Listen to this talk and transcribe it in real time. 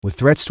With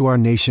threats to our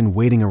nation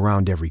waiting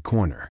around every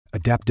corner,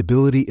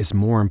 adaptability is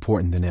more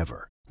important than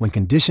ever. When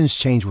conditions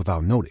change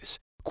without notice,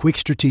 quick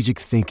strategic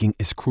thinking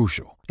is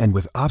crucial. And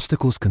with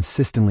obstacles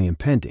consistently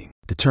impending,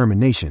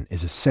 determination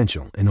is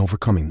essential in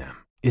overcoming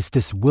them. It's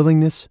this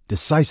willingness,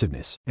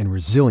 decisiveness, and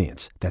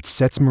resilience that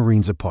sets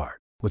Marines apart.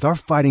 With our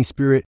fighting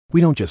spirit, we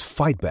don't just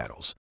fight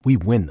battles, we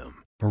win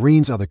them.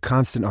 Marines are the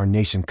constant our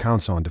nation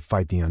counts on to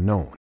fight the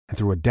unknown. And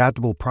through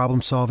adaptable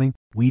problem solving,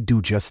 we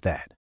do just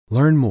that.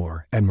 Learn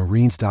more at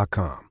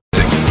marines.com.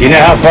 You know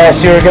how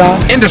fast you're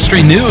going?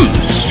 Industry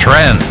news,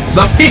 trends,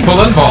 the people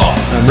involved.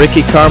 I'm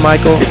Ricky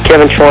Carmichael. This is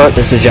Kevin Schwartz.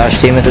 This is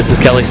Josh Teemuth. This is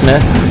Kelly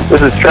Smith. This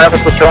is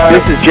Travis Pastrana.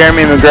 This is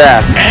Jeremy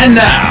McGrath. And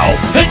now,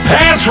 Pit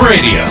Pass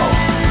Radio.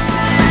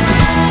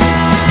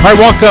 All right,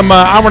 welcome.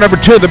 Hour number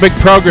 2 of the big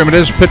program. It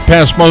is Pit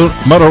Pass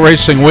Motor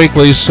Racing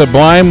Weekly.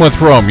 Sublime with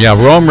Rome. Yeah,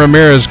 Rome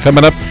Ramirez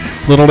coming up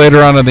a little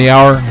later on in the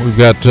hour. We've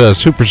got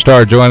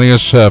Superstar joining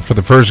us for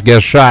the first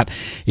guest shot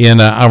in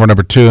hour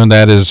number 2, and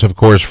that is, of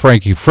course,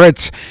 Frankie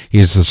Fritz.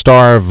 He's the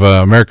star of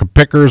American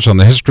Pickers on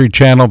the History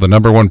Channel, the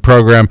 #1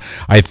 program,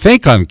 I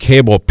think, on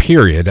cable,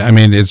 period. I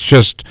mean, it's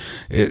just...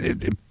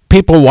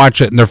 people watch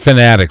it and they're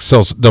fanatics.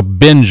 They'll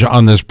binge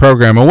on this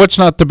program. And what's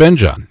not to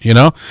binge on, you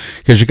know?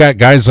 Because you got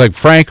guys like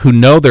Frank who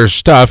know their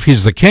stuff.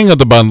 He's the king of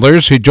the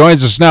bundlers. He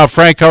joins us now.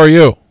 Frank, how are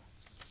you?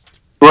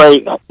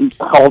 Great. I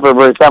hope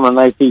everybody's having a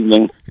nice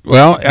evening.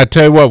 Well, I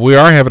tell you what, we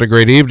are having a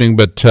great evening,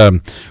 but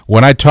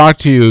when I talked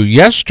to you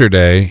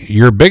yesterday,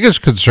 your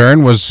biggest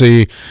concern was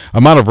the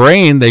amount of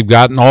rain they've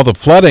gotten, all the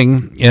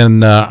flooding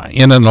in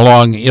and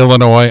along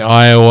Illinois,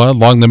 Iowa,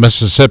 along the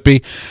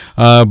Mississippi.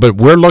 But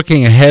we're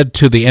looking ahead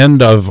to the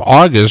end of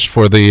August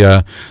for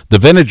the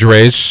vintage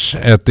race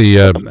at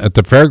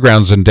the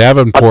fairgrounds in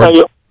Davenport.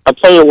 I'll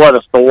tell you what,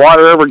 if the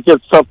water ever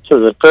gets up to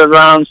the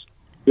fairgrounds,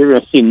 you're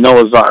going to see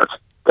Noah's Ark.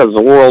 Because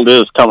the world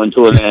is coming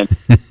to an end.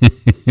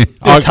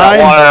 It's high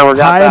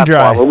and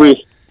dry.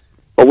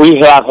 But we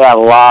have had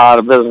a lot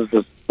of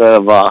businesses that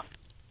have,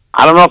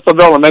 I don't know if they'll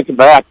be able to make it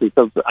back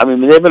because, I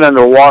mean, they've been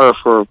underwater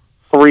for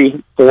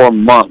 3-4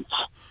 months.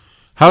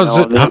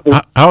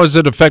 How is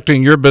it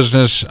affecting your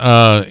business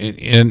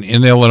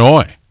in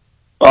Illinois?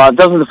 It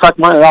doesn't affect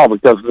mine at all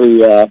because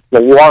the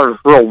water is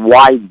real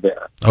wide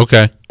there.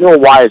 Okay. Real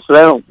wide,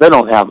 so they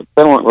don't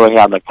really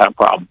have that kind of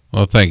problem.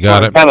 Well, thank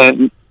God.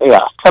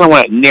 Kind of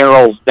when it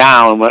narrows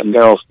down,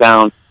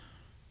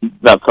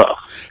 that's tough.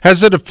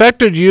 Has it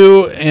affected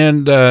you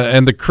and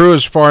the crew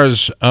as far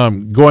as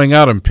going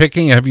out and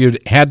picking? Have you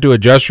had to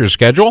adjust your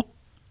schedule?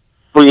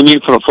 What you mean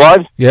for the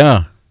flood?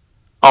 Yeah.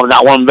 Oh,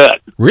 not one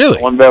bit.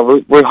 Really? Not one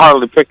bit. We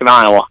hardly pick in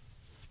Iowa.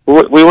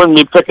 We wouldn't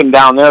be picking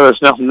down there. There's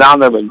nothing down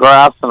there but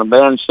grass and a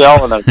band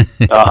shell and a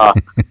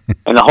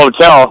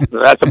hotel.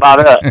 That's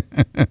about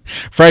it.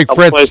 Frank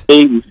Fritz.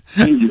 Eat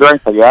and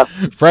drink, I guess.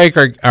 Frank,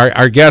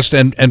 our guest,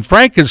 and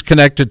Frank is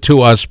connected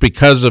to us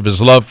because of his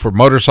love for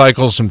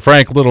motorcycles. And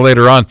Frank, a little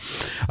later on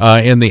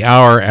in the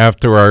hour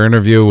after our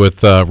interview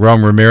with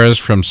Rome Ramirez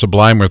from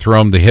Sublime with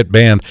Rome, the hit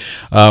band,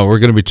 we're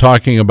going to be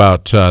talking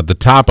about the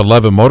top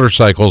 11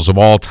 motorcycles of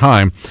all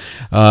time.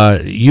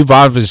 You've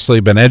obviously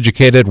been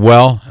educated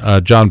well.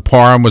 John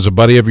Parham was a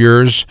buddy of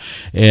yours.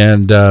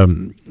 And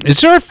is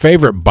there a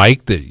favorite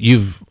bike that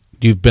you've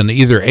been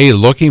either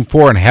looking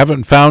for and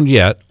haven't found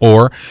yet,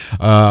 or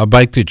a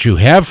bike that you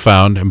have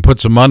found and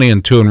put some money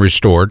into and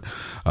restored?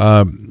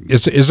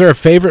 Is there a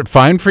favorite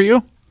find for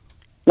you?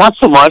 Not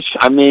so much.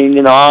 I mean,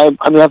 I've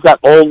got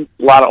a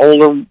lot of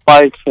older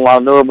bikes, a lot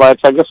of newer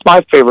bikes. I guess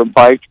my favorite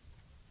bike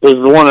is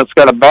the one that's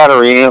got a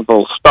battery and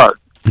it'll start.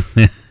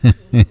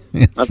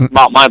 That's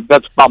about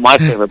my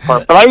favorite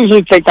part. But I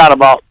usually take out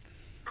about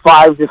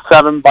 5 to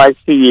 7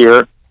 bikes a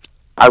year.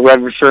 I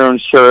register and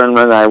insure them,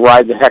 and I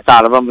ride the heck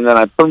out of them, and then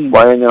I put them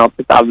away, and then I'll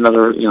pick out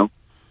another,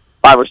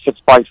 5 or 6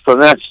 bikes for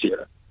the next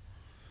year.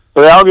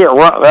 So they all get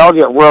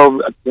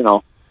rode,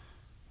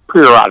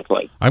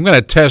 periodically. I'm going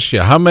to test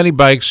you. How many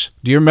bikes?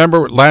 Do you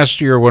remember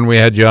last year when we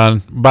had you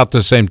on about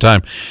the same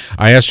time?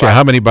 I asked you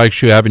how many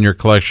bikes you have in your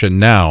collection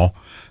now.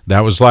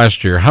 That was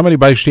last year. How many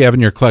bikes do you have in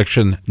your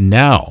collection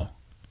now?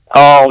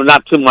 Oh,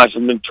 not too much.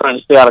 I've been trying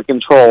to stay out of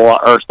control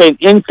or stay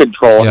in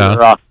control.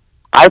 Yeah.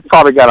 I've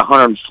probably got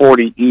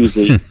 140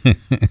 easy.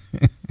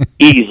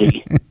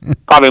 Easy.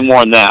 Probably more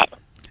than that.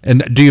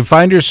 And do you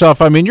find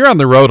yourself, I mean, you're on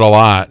the road a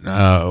lot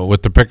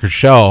with the Picker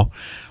Show.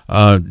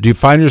 Do you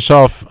find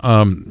yourself,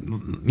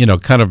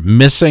 kind of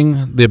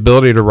missing the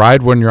ability to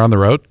ride when you're on the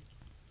road?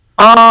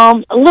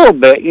 A little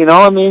bit,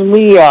 I mean,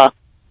 we,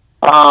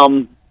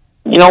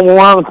 when we're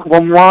on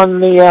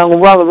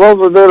the road,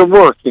 we're there to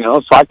work,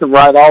 so I can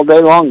ride all day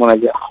long when I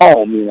get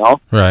home,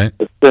 Right.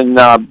 It's been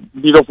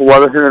beautiful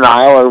weather here in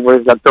Iowa.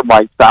 Everybody's got their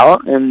bikes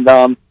out, and,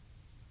 4th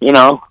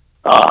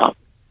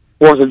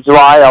of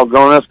July,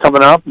 Algona's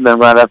coming up, and then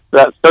right after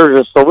that,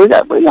 Sturgis, so we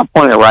got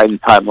plenty of riding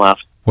time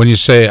left. When you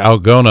say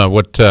Algona,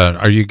 what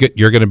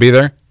you're going to be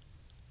there?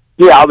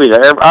 Yeah, I'll be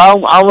there.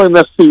 I'll only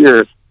miss 2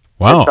 years.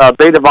 Wow. It's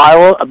Beta of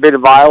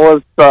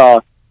Iowa's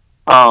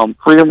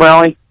Freedom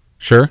Rally.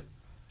 Sure.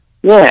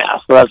 Yeah,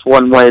 so that's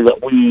one way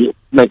that we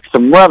make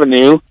some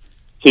revenue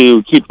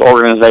to keep the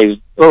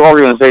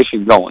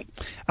organization going.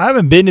 I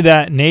haven't been to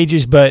that in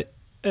ages, but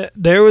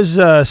there was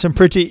some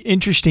pretty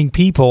interesting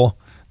people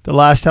the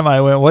last time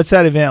I went. What's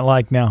that event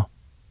like now?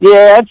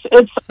 Yeah,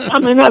 it's. I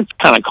mean, that's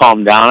kind of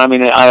calmed down. I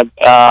mean,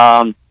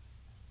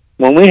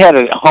 when we had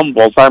it at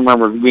Humboldt, I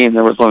remember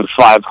there was only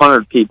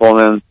 500 people,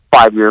 and then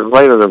 5 years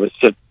later there was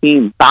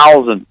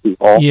 15,000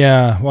 people.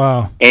 Yeah,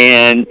 wow.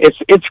 And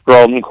it's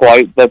grown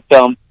quite, but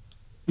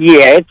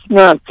yeah, it's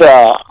not.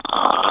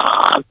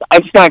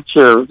 It's not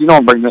your. You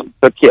don't bring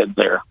the kids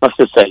there. Let's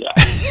just say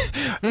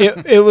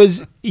that. It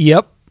was.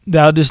 Yep.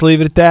 I'll just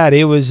leave it at that.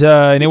 It was,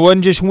 and it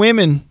wasn't just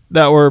women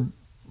that were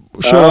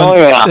showing. Oh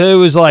yeah. It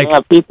was like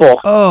people.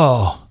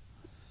 Oh.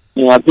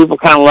 Yeah, people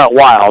kind of let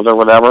wild or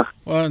whatever.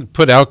 Well,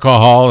 put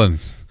alcohol and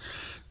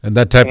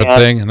that type of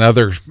thing, and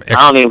other.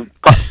 I don't even.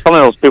 Some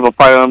of those people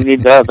probably don't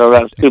need that. They're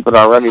that stupid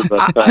already.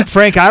 But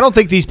Frank, I don't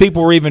think these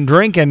people were even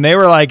drinking. They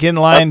were like in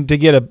line to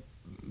get a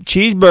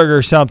cheeseburger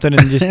or something,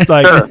 and just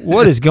like, Sure.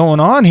 What is going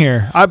on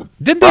here?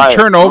 Didn't they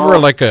turn over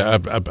like a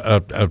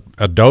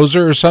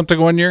dozer or something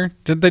one year?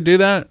 Didn't they do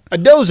that? A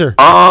dozer.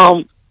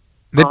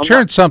 They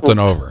turned something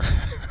over.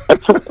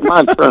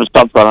 I'm turning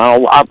something.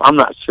 I'm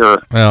not sure.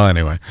 Well,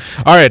 anyway.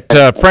 All right.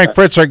 Frank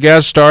Fritz, our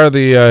guest star,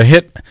 the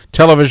hit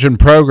television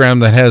program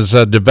that has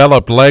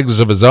developed legs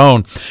of its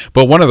own.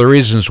 But one of the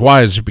reasons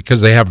why is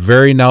because they have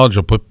very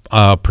knowledgeable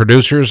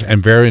producers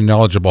and very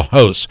knowledgeable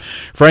hosts.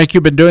 Frank,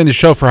 you've been doing the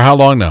show for how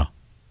long now?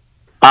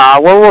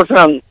 We're working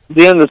on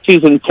the end of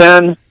season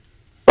 10,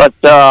 but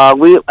I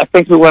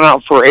think we went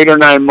out for 8 or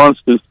 9 months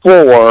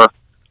before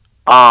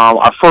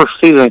our first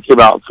season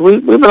came out. So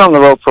we've been on the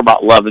road for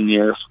about 11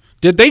 years.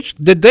 Did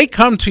they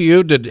come to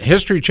you? Did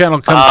History Channel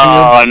come to you?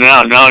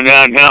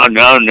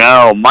 Oh,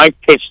 no. Mike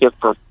pitched it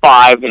for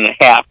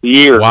 5.5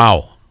 years.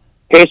 Wow.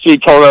 History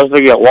told us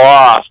to get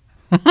lost.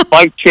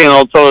 Mike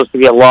Channel told us to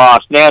get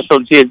lost.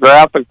 National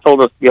Geographic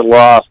told us to get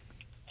lost.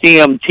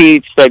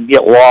 CMT said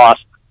get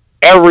lost.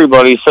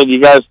 Everybody said, you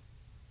guys,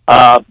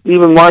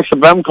 even Marsha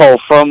Bemko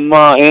from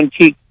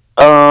Antique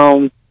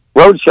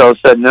Roadshow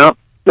said, no,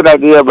 good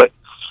idea, but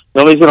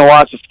nobody's going to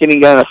watch a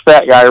skinny guy and a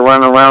fat guy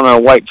running around in a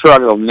white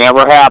truck. It'll never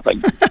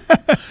happen.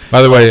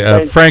 By the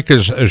way, Frank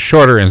is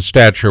shorter in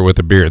stature with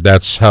a beard.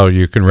 That's how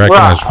you can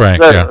recognize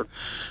Frank. There. Yeah.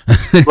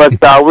 But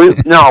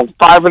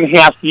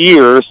 5.5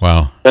 years.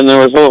 Wow. Then there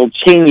was a little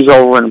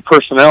changeover in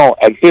personnel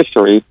at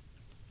History,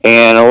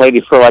 and a lady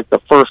for like the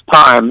first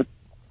time,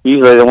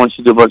 usually they want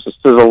you to do a bunch of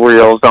sizzle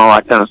reels and all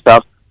that kind of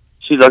stuff.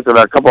 She looked at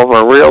a couple of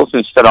our reels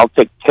and said, I'll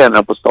take 10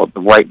 episodes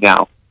right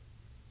now.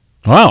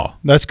 Wow.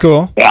 That's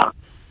cool.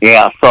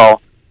 Yeah, so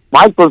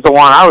Mike was the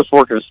one. I was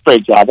working a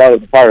straight job. I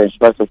was a fire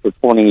inspector for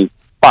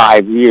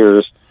 25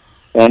 years.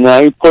 And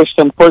he pushed,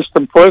 and,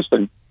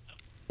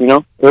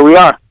 here we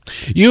are.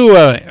 You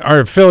are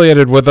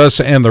affiliated with us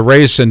and the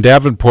race in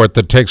Davenport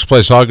that takes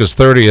place August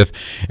 30th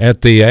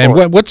at the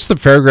and what's the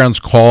fairgrounds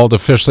called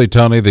officially,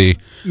 Tony? The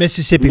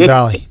Mississippi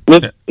Valley.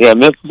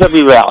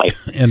 Mississippi Valley.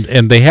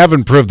 And they have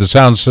improved the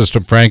sound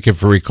system, Frank,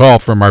 if you recall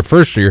from our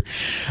first year.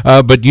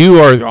 But you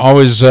are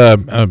always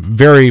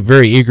very,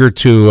 very eager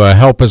to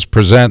help us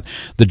present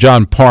the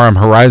John Parham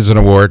Horizon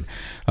Award.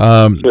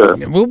 Sure.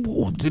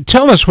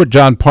 Tell us what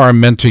John Parham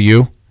meant to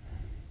you.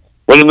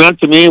 What he meant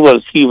to me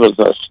was he was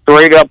a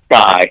straight up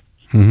guy.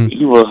 Mm-hmm.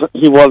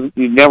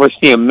 You never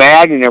see him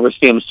mad, you never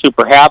see him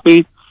super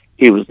happy.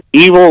 He was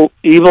evil,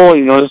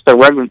 just a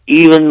regular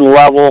even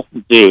level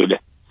dude.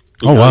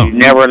 Oh wow. You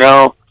never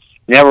know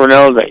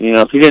that,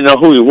 if you didn't know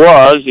who he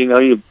was,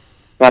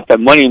 not that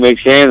money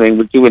makes anything,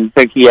 but you wouldn't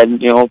think he had,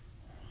 2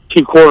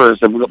 quarters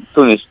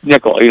between his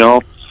nickel, He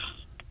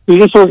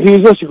was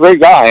just a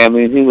great guy. I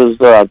mean, he was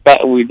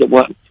we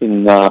went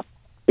and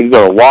we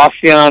go to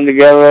Washington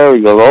together. We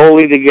go to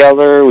Ole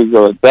together. We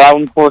go to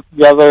Davenport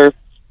together.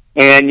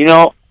 And,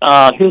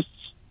 his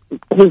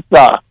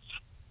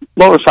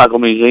motorcycle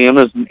museum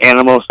is in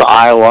Anamosa,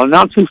 Iowa,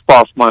 not too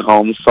far from my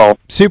home. So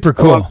super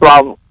cool.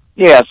 So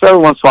every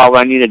once in a while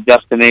I need a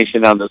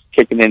destination, I'm just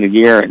kicking into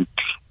gear and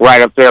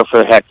right up there for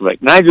the heck of it.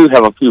 And I do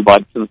have a few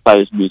bikes inside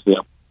his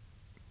museum.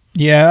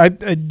 Yeah,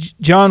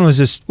 John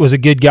was a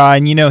good guy,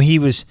 and he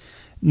was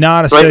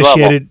not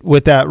associated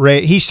with that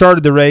race. He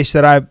started the race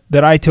that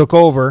I took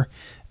over,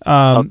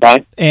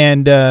 okay.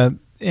 And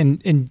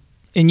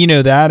you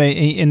know that,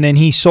 and then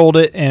he sold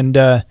it, and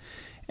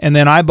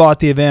then I bought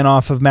the event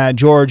off of Matt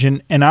George,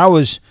 and I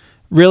was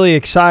really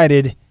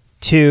excited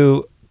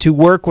to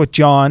work with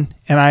John,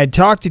 and I had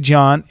talked to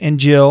John and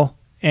Jill,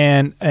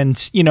 and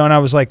I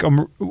was like,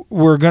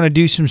 we're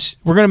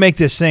gonna make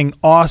this thing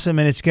awesome,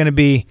 and it's gonna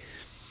be,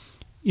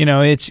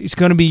 it's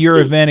gonna be your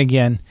event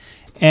again.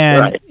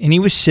 And he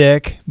was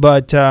sick,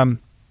 but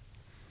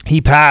he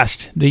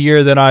passed the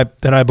year that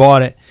I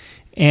bought it.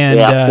 And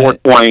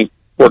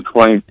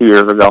 420 2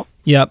 years ago.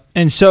 Yep.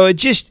 And so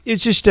it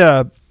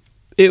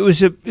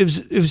was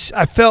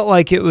I felt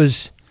like it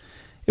was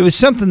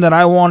something that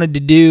I wanted to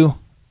do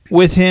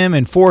with him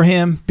and for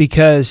him,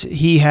 because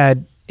he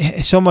had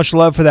so much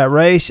love for that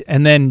race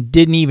and then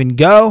didn't even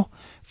go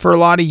for a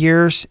lot of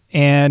years,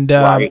 and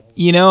and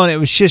it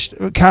was just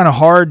kind of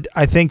hard,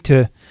 I think,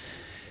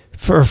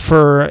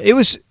 for it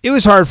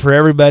was hard for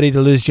everybody to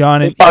lose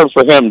John. And It's hard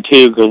for him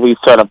too because we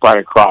set up right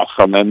across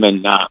from him,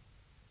 and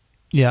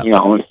yeah, you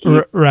know,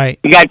 right.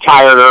 he got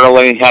tired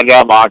early, had to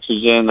have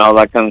oxygen, all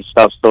that kind of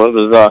stuff. So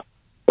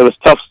it was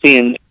tough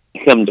seeing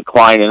him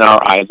decline in our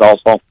eyes,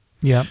 also.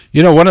 Yeah.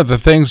 You know, one of the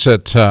things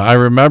that I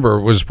remember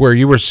was where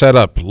you were set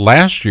up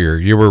last year.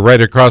 You were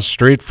right across the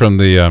street from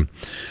the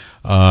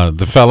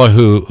fella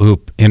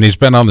who and he's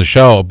been on the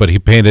show, but he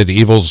painted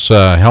Evil's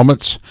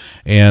helmets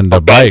and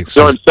bikes.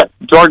 George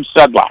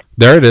Sedlak.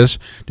 There it is.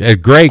 A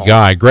great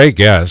guy, great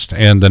guest,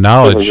 and the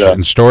knowledge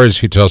and stories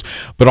he tells,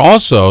 but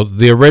also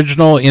the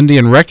original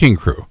Indian Wrecking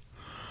Crew.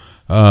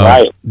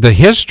 Right. The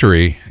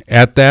history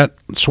at that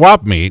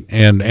swap meet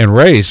and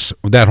race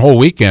that whole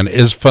weekend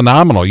is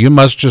phenomenal. You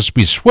must just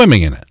be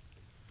swimming in it.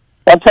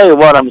 I'll tell you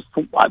what, I'm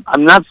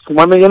not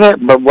swimming in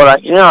it, but what I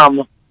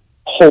am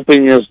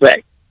hoping is that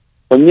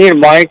when me and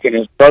Mike and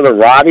his brother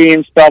Robbie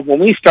and stuff, when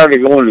we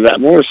started going to that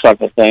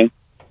motorcycle thing,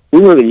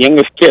 we were the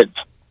youngest kids.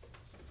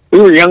 We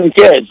were young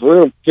kids. We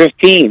were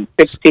 15,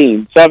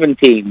 16,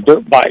 17,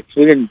 dirt bikes.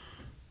 We didn't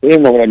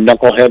know what a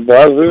knucklehead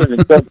was. We were in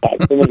the dirt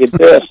bikes. And look at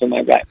this. And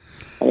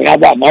I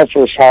bought my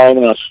first Harley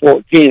when I was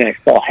 14. I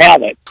still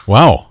have it.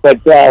 Wow.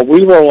 But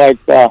we were like,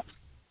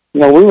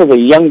 we were the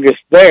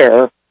youngest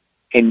there.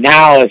 And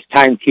now as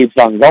time keeps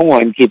on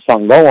going,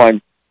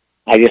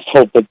 I just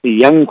hope that the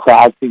young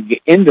crowd can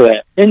get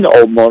into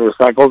old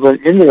motorcycles and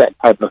into that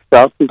type of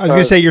stuff. I was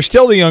going to say, you're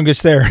still the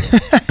youngest there.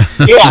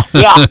 yeah,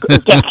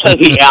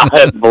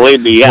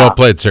 believe me, yeah. Well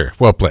played, sir.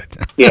 Well played.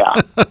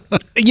 Yeah.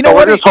 You know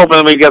We're what? just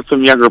hoping we get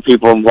some younger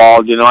people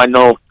involved. You know, I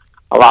know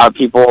a lot of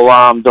people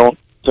don't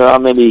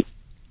maybe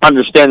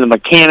understand the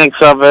mechanics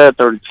of it,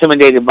 or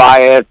intimidated by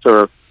it,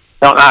 or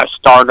don't know how to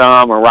start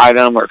them or ride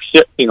them or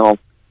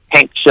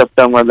tank shift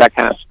them or that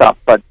kind of stuff.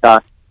 But I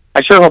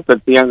sure hope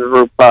that the younger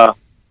group,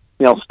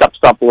 steps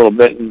up a little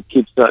bit and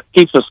keeps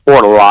the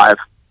sport alive.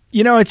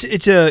 You know,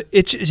 it's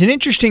an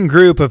interesting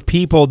group of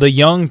people. The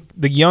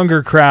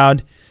younger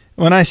crowd.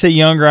 When I say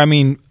younger, I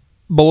mean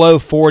below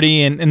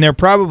 40, and they're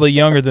probably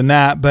younger than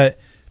that. But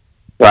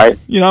right,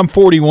 I'm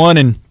 41,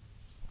 and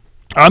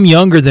I'm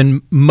younger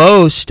than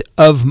most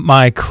of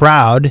my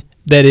crowd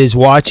that is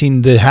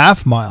watching the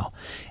half mile,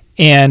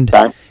 and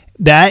okay.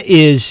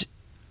 that's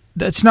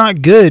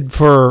not good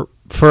for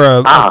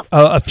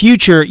a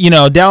future.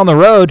 Down the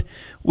road,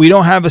 we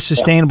don't have a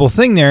sustainable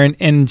thing there,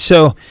 and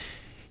so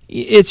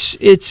it's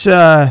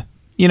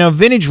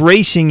vintage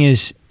racing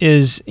is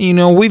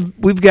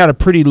we've got a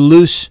pretty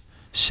loose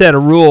set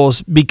of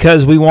rules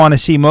because we want to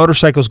see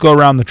motorcycles go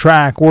around the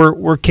track.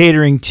 We're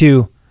catering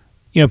to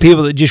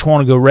people that just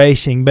want to go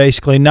racing,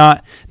 basically,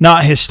 not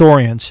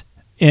historians.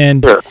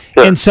 And sure.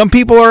 And some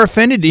people are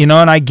offended, and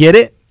I get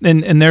it.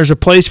 And there's a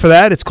place for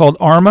that. It's called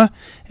ARMA,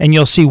 and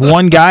you'll see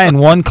one guy in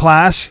one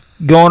class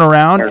going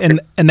around,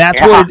 and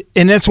that's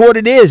what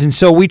it is. And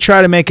so we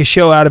try to make a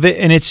show out of it,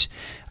 and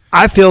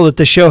I feel that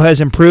the show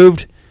has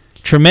improved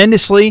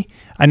tremendously.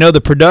 I know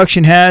the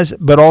production has,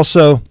 but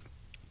also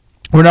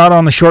we're not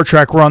on the short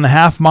track, we're on the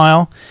half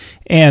mile,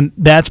 and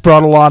that's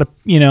brought a lot of,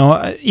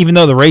 even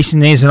though the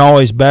racing isn't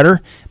always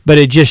better, but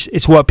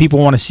it's what people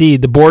want to see.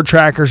 The board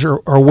trackers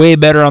are way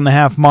better on the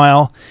half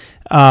mile.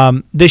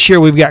 This year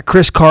we've got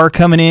Chris Carr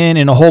coming in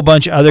and a whole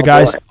bunch of other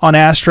guys on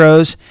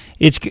Astros.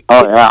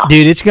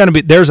 Dude, it's going to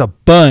be, there's a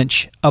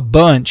bunch of,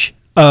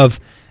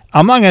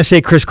 I'm not going to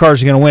say Chris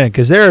Carr's going to win it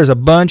because there is a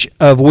bunch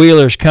of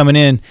wheelers coming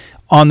in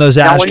on those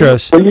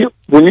Astros. When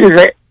you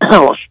say,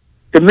 to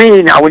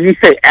me now, when you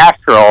say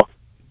Astro,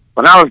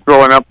 when I was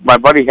growing up, my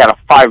buddy had a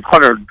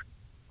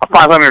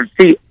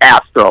 500-seat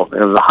Astro.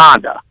 It was a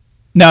Honda.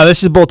 No,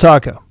 this is Bull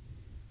Taco.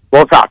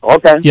 Bull Taco,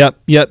 okay.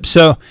 Yep.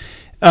 So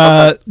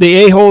the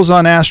a-holes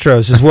on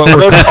Astros is what we're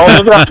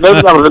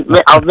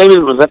maybe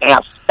it was an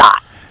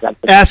Ascot.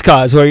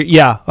 Ascot,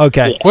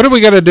 okay. What do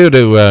we got to do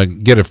to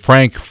get a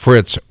Frank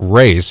Fritz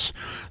race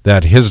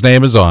that his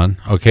name is on?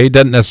 Okay,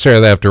 doesn't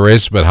necessarily have to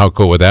race, but how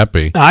cool would that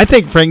be? I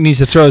think Frank needs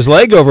to throw his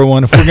leg over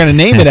one if we're going to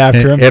name it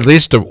after him. At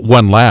least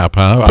one lap,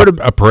 huh?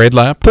 A parade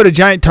lap? Put a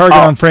giant target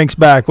on Frank's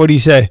back. What do you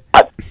say?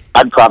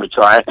 I'd probably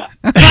try it.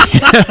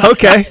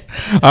 Okay.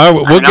 I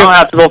don't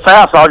have to go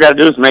fast. All I got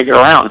to do is make it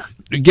around.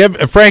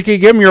 Frankie,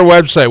 give him your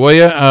website, will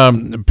you?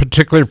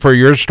 Particularly for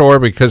your store,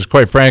 because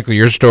quite frankly,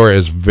 your store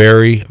is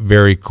very,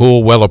 very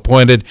cool, well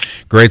appointed,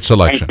 great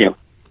selection. Thank you.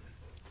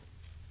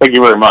 Thank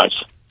you very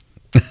much.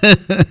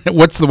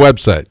 What's the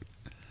website?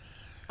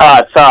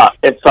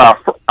 It's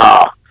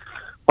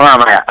where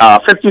am I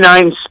at?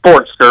 59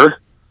 Sportster.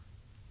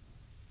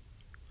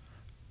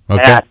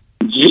 Okay. At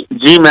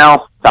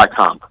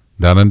gmail.com.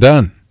 Done and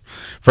done.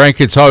 Frank,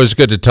 it's always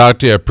good to talk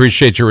to you. I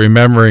appreciate you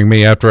remembering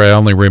me after I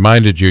only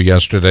reminded you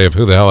yesterday of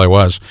who the hell I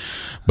was.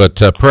 But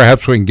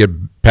perhaps we can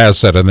get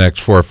past that in the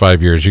next 4 or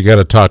 5 years. You got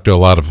to talk to a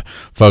lot of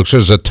folks.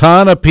 There's a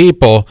ton of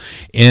people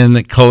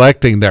in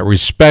collecting that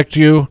respect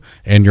you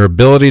and your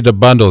ability to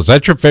bundle. Is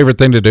that your favorite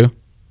thing to do?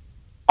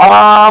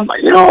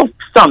 Sometimes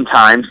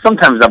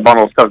I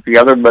bundle stuff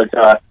together, but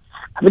I've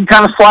been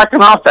kind of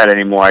slacking off that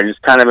anymore. I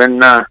just kind of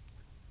been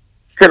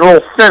getting a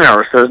little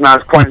thinner, so there's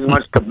not quite as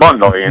much to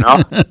bundle, you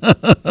know?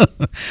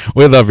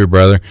 We love you,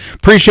 brother.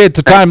 Appreciate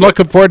the time.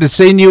 Looking forward to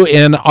seeing you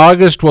in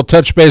August. We'll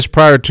touch base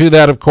prior to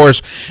that, of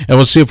course, and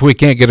we'll see if we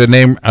can't get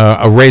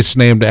a race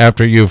named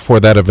after you for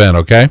that event,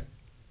 okay?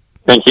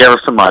 Thank you ever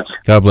so much.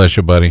 God bless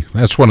you, buddy.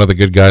 That's one of the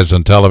good guys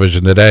on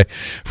television today.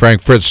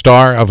 Frank Fritz,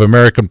 star of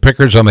American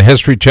Pickers on the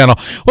History Channel.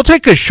 We'll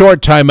take a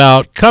short time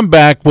out, come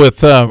back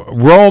with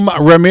Rome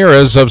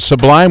Ramirez of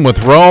Sublime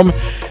with Rome,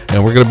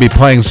 and we're going to be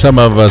playing some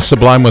of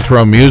Sublime with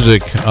Rome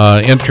music,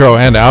 intro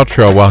and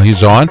outro while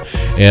he's on,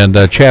 and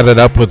chat it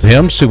up with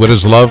him, see what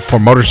his love for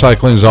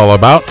motorcycling is all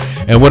about,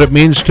 and what it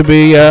means to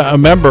be a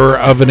member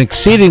of an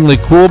exceedingly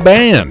cool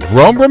band.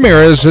 Rome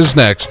Ramirez is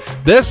next.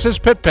 This is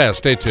Pit Pass.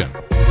 Stay tuned.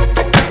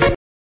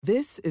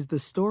 This is the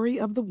story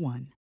of the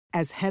one.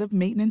 As head of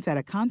maintenance at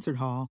a concert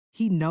hall,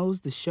 he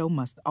knows the show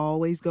must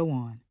always go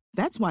on.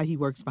 That's why he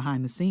works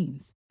behind the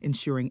scenes,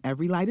 ensuring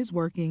every light is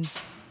working,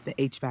 the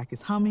HVAC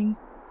is humming,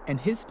 and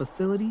his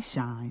facility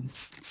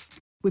shines.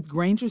 With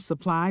Grainger's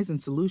supplies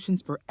and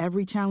solutions for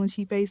every challenge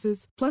he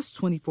faces, plus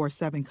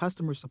 24/7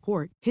 customer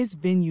support, his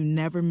venue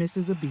never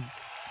misses a beat.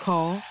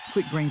 Call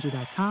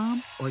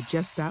quickgrainger.com or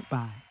just stop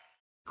by.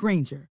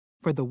 Grainger,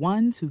 for the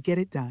ones who get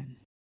it done.